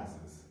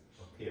compromises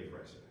of peer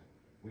pressure?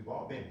 We've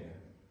all been there,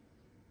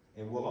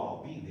 and we'll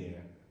all be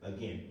there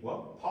again.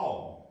 Well,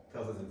 Paul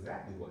tells us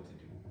exactly what to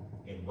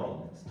do in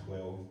Romans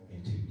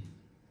 12:2.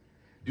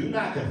 Do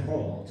not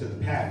conform to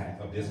the pattern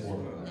of this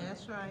world,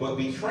 That's right. but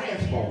be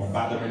transformed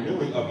by the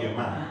renewing of your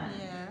mind.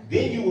 Yeah.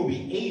 Then you will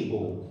be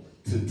able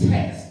to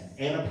test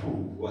and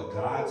approve what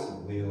God's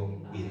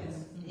will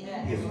is.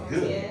 Yeah. His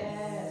good,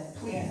 Yes.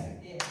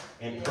 pleasing,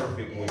 and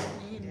perfect will.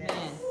 Amen.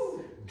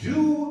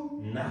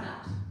 Do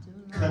not Do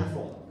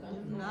conform.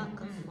 not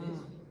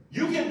conform.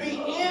 You can be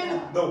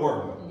in the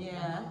world,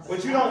 Yes.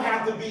 but you don't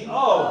have to be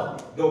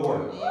of the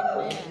world.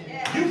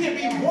 Amen. You can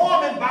be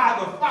warmed by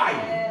the fire,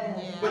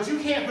 Yeah. but you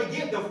can't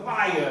forget the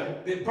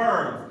fire that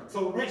burns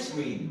so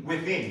richly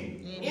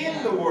within you.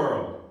 In the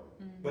world,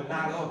 but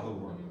not of the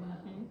world.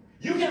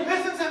 You can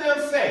listen to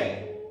them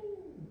say,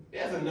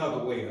 there's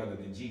another way other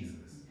than Jesus.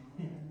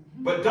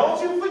 But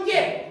don't you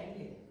forget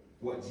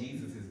what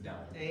Jesus has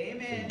done.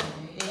 Amen.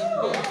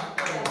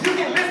 You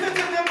can listen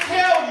to them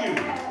tell you,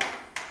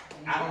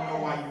 I don't know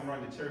why you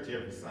run to church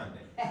every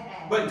Sunday.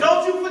 But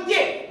don't you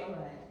forget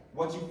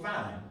what you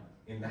find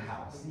in the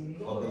house of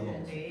the Lord.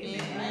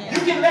 Amen. You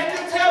can let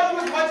them tell you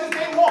as much as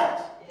they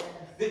want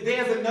that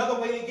there's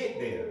another way to get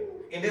there.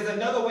 And there's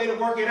another way to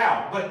work it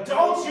out. But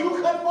don't you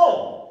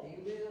conform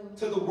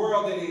to the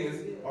world that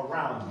is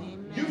around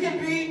you. You can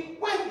be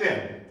with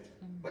them,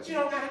 but you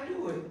don't got to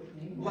do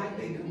it like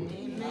they do it.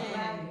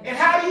 Amen. And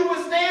how do you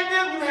withstand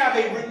them? You have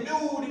a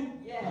renewed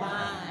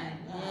mind.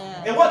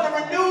 Yeah. And what the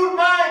renewed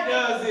mind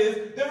does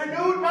is, the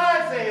renewed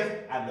mind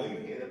says, I know you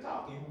hear them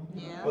talking,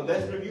 Yeah. but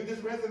let's review this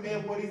resume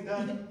of what he's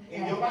done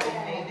in your life.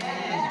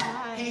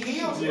 Right. He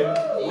healed you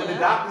when the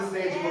doctor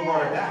said you were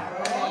going to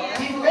die.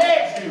 He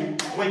fed you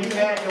when you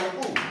had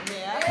no food.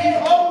 Yeah.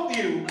 He clothed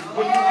you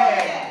when you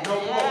had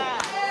no Yeah.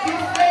 clothes. He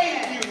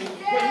saved you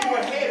when you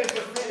were headed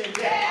for sin and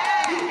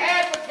death. He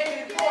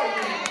advocated for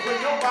you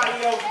when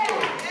nobody else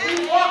could.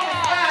 He walked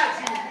beside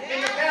you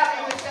in the valley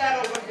of the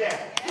shadows of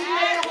death. He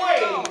made a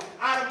way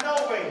out of no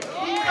way.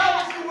 He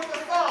covered you with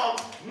the Psalm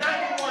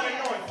 91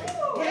 anointing.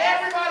 When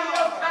everybody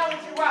else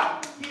counted you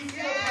out, he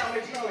still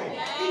counted you in.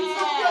 He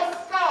took your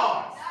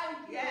scars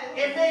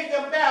and made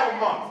them battle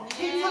marks.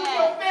 He took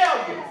your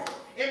failures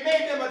and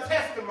made them a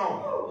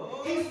testimony.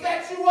 He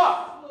set you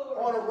up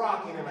on a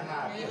rock and in a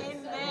high place.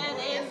 Amen.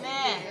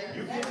 Amen.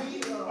 You can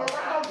be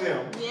around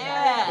them, but you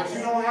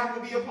Yes. don't have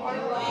to be a part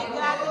of We them.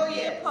 got to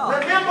be a part.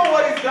 Remember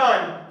what he's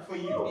done for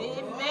you.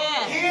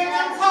 Amen. Hear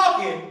them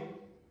talking,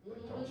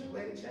 but don't you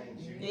let it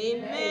change you.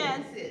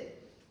 Amen. That's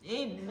it.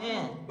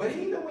 Amen. But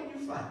even when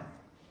you find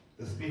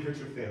the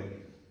spiritual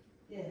failure,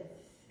 Yes.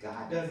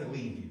 God doesn't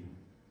leave you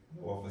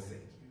or forsake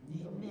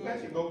you. He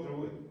lets you Amen. go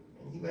through it,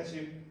 and he lets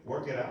you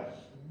work it out.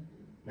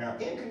 Now,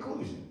 in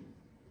conclusion,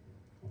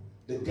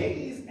 the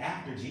days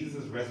after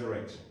Jesus'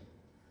 resurrection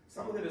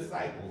Some of the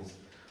disciples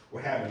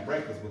were having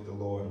breakfast with the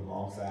Lord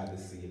alongside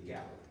the Sea of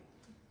Galilee.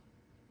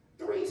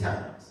 3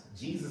 times,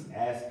 Jesus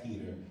asked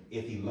Peter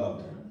if he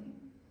loved him.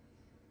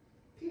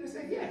 Peter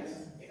said, yes,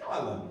 you know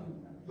I love you.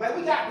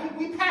 Like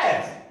we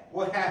passed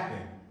what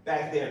happened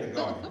back there in the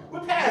garden. We're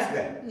past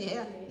that.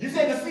 Yeah. You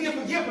said the sea of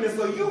forgiveness,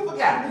 so you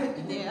forgot it.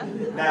 Yeah.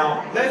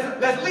 Now,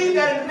 let's leave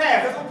that in the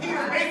past. That's what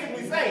Peter's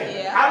basically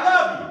saying. Yeah. I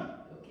love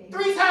you.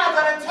 3 times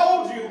I done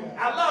told you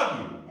I love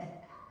you.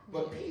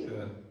 But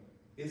Peter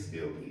is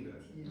still Peter.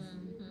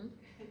 Mm-hmm.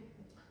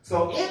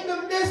 So in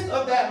the midst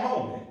of that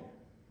moment,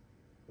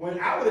 when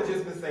I would have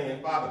just been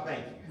saying, Father,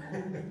 thank you.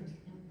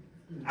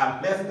 I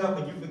messed up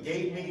and you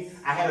forgave me.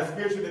 I had a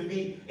spiritual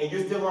defeat and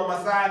you're still on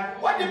my side.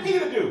 What did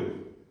Peter do?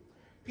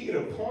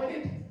 Peter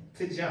pointed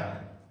to John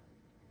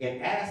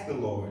and asked the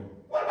Lord,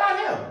 what about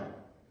him?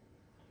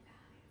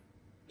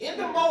 In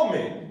the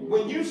moment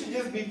when you should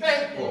just be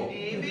thankful that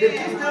you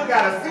still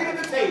got a seat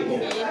at the table,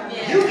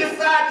 you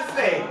decide to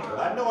say,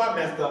 well, I know I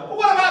messed up, but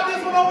what about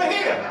this one over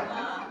here?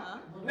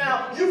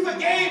 Now, you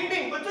forgave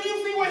me, but do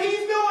you see what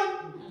he's doing?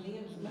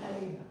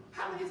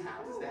 How many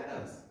times is that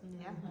us?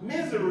 Yeah.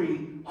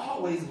 Misery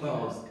always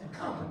loves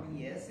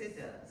company. Yes, it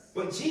does.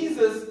 But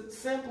Jesus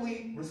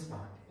simply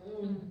responded.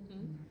 Mm-hmm.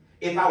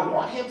 If I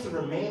want him to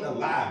remain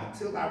alive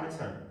until I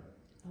return,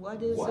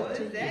 What is what it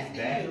to is you?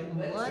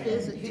 that? What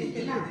is it to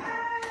you?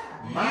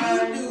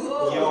 Mind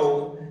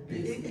your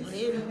business.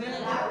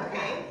 Amen.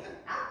 Okay.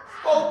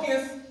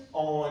 Focus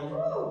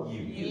on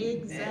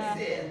you. That's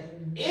Exactly. it.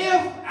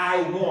 If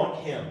I want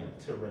him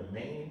to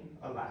remain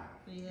alive,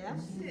 Yeah.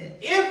 That's it.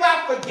 if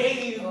I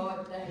forgave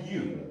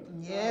you,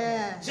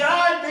 Yeah.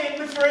 John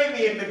didn't betray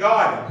me in the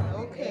garden.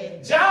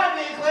 Okay. John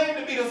didn't claim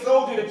to be the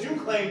soldier that you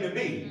claim to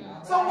be.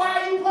 So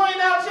why are you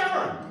pointing out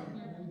John?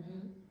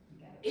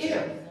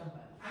 If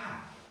I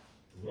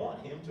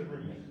want him to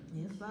remain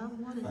If I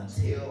wanted to.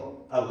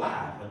 until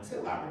alive,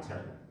 until I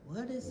return,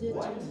 What is it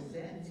what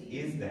to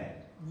you? is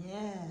that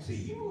Yes. to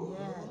you?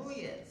 Yes. Oh,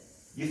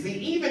 yes. You see,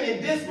 even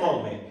in this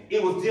moment,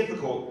 it was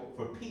difficult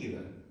for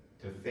Peter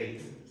to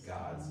face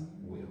God's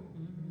will.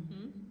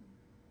 Mm-hmm.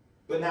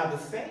 But now the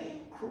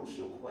same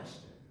crucial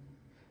question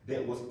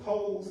that was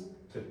posed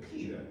to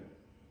Peter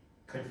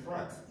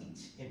confronts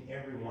each and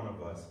every one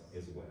of us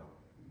as well.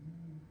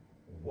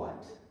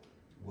 What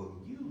will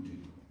you do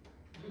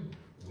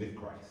with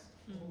Christ?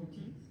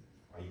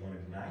 Are you going to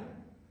deny him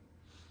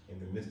in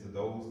the midst of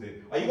those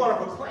that... Are you going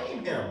to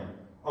proclaim him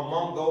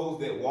among those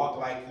that walk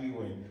like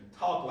you and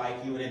talk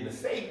like you and in the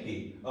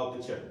safety of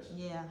the church?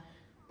 Yeah.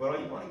 But are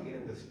you going to get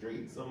in the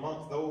streets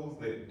amongst those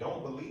that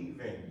don't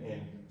believe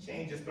and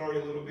change your story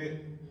a little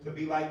bit to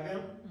be like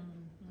them?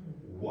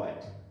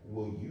 What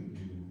will you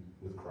do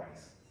with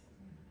Christ?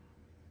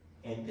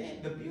 And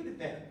then the beauty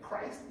that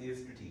Christ is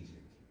strategic.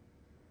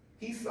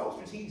 He's so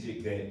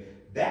strategic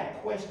that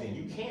that question,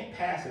 you can't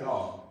pass it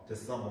off to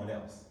someone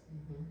else.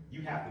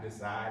 You have to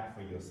decide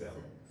for yourself.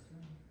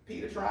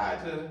 Peter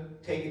tried to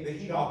take the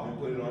heat off and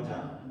put it on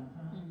John.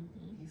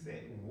 He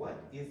said,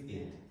 what is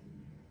it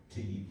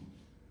to you?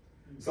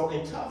 So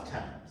in tough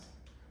times,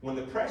 when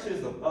the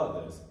pressures of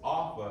others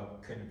offer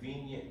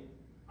convenient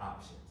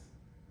options,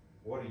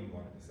 what are you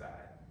going to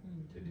decide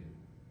to do?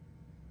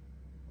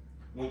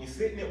 When you're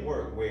sitting at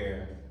work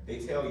where they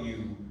tell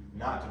you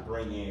not to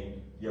bring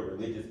in your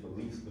religious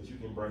beliefs, but you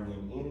can bring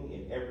in any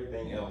and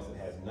everything else that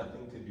has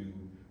nothing to do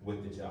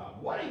with the job,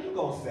 what are you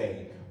going to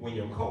say when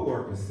your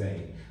coworkers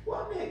say,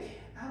 well, Nick,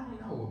 I don't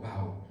know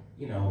about,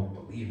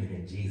 believing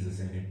in Jesus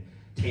and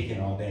taking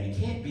all that. He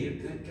can't be a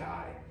good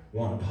guy,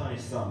 want to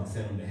punish some and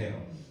send him to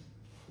hell.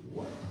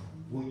 What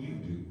will you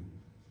do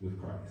with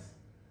Christ?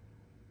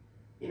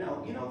 Vita,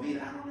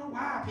 I don't know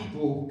why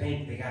people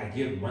think they got to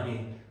give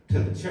money to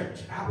the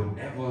church. I would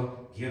never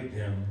give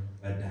them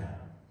a dime.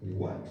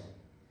 What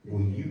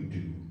will you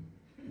do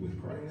with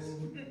Christ?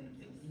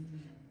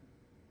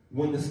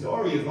 When the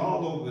story is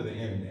all over the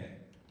internet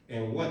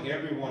and what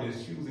everyone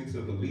is choosing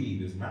to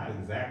believe is not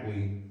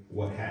exactly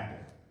what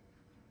happened,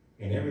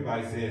 and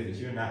everybody says that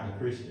you're not the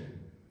Christian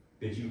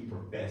that you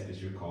profess that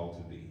you're called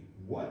to be,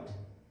 what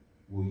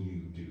will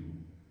you do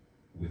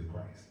with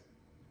Christ?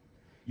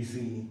 You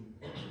see,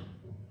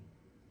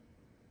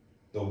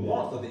 the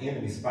warmth of the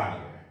enemy's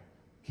fire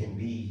can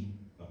be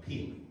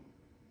appealing,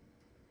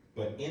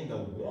 but in the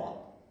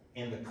warmth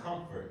and the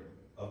comfort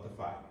of the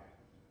fire,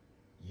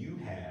 you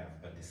have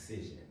a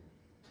decision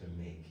to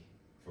make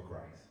for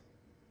Christ.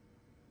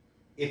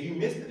 If you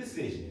miss the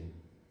decision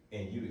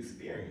and you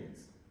experience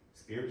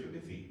spiritual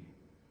defeat,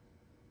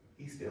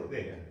 he's still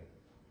there,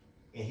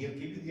 and he'll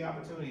give you the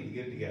opportunity to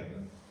get it together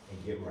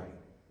and get right.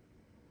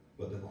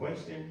 But the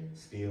question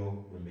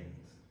still remains,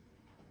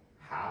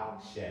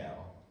 how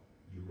shall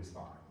you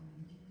respond?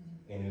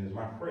 And it is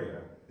my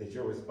prayer that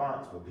your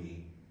response will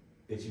be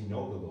that you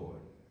know the Lord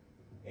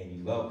and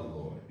you love the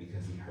Lord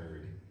because he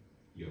heard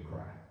your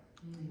cry.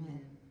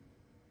 Amen.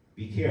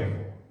 Be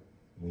careful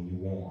when you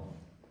warm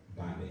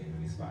by the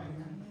enemy's fire.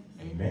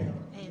 Amen.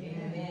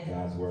 Amen.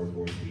 God's word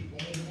for his people.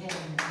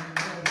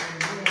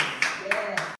 Amen.